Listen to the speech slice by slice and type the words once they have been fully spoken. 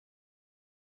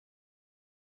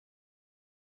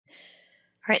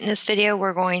All right, in this video,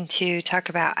 we're going to talk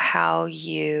about how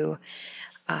you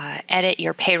edit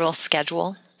your payroll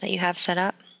schedule that you have set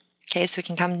up. Okay, so we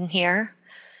can come in here.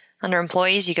 Under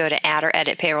Employees, you go to Add or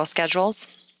Edit Payroll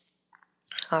Schedules.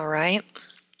 All right.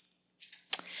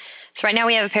 So right now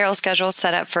we have a payroll schedule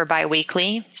set up for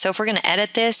bi-weekly. So if we're going to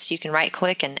edit this, you can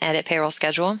right-click and edit payroll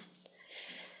schedule.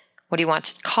 What do you want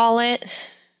to call it?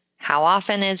 How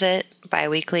often is it?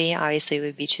 Bi-weekly, obviously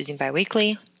we'd be choosing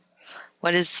bi-weekly.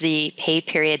 What is the pay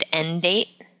period end date?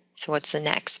 So what's the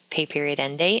next pay period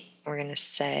end date? We're going to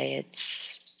say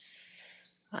it's,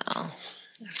 well,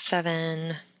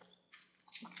 07.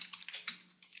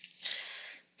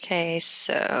 Okay,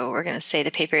 so we're going to say the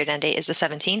pay period end date is the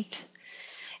 17th.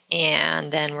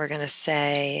 And then we're going to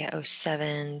say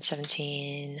 07,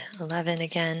 17, 11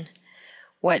 again.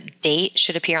 What date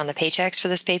should appear on the paychecks for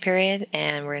this pay period?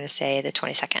 And we're going to say the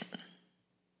 22nd.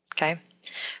 Okay,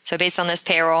 so based on this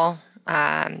payroll,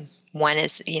 when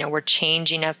is, we're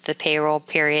changing up the payroll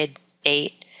period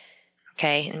date.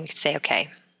 Okay, and we can say okay.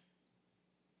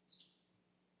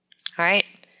 All right.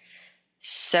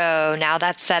 So now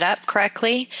that's set up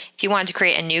correctly. If you wanted to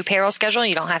create a new payroll schedule,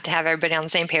 you don't have to have everybody on the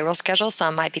same payroll schedule.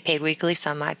 Some might be paid weekly,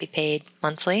 some might be paid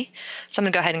monthly. So I'm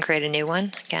going to go ahead and create a new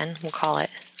one. Again, we'll call it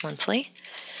monthly.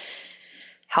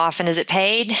 How often is it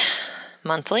paid?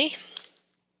 Monthly.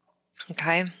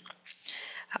 Okay.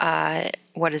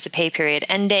 What is the pay period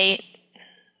end date?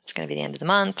 It's going to be the end of the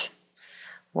month.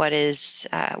 What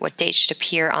date should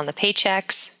appear on the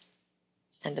paychecks?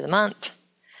 End of the month.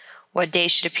 What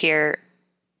date should appear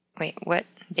on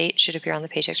the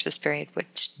paychecks for this period?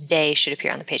 What day should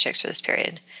appear on the paychecks for this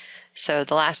period? So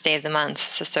the last day of the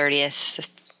month, the 30th, the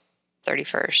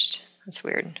 31st. That's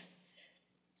weird.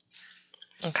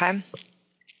 Okay.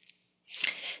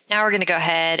 Now we're going to go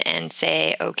ahead and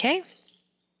say okay.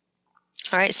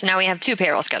 All right, so now we have two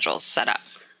payroll schedules set up.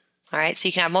 All right, so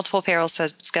you can have multiple payroll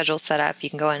schedules set up. You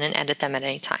can go in and edit them at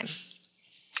any time.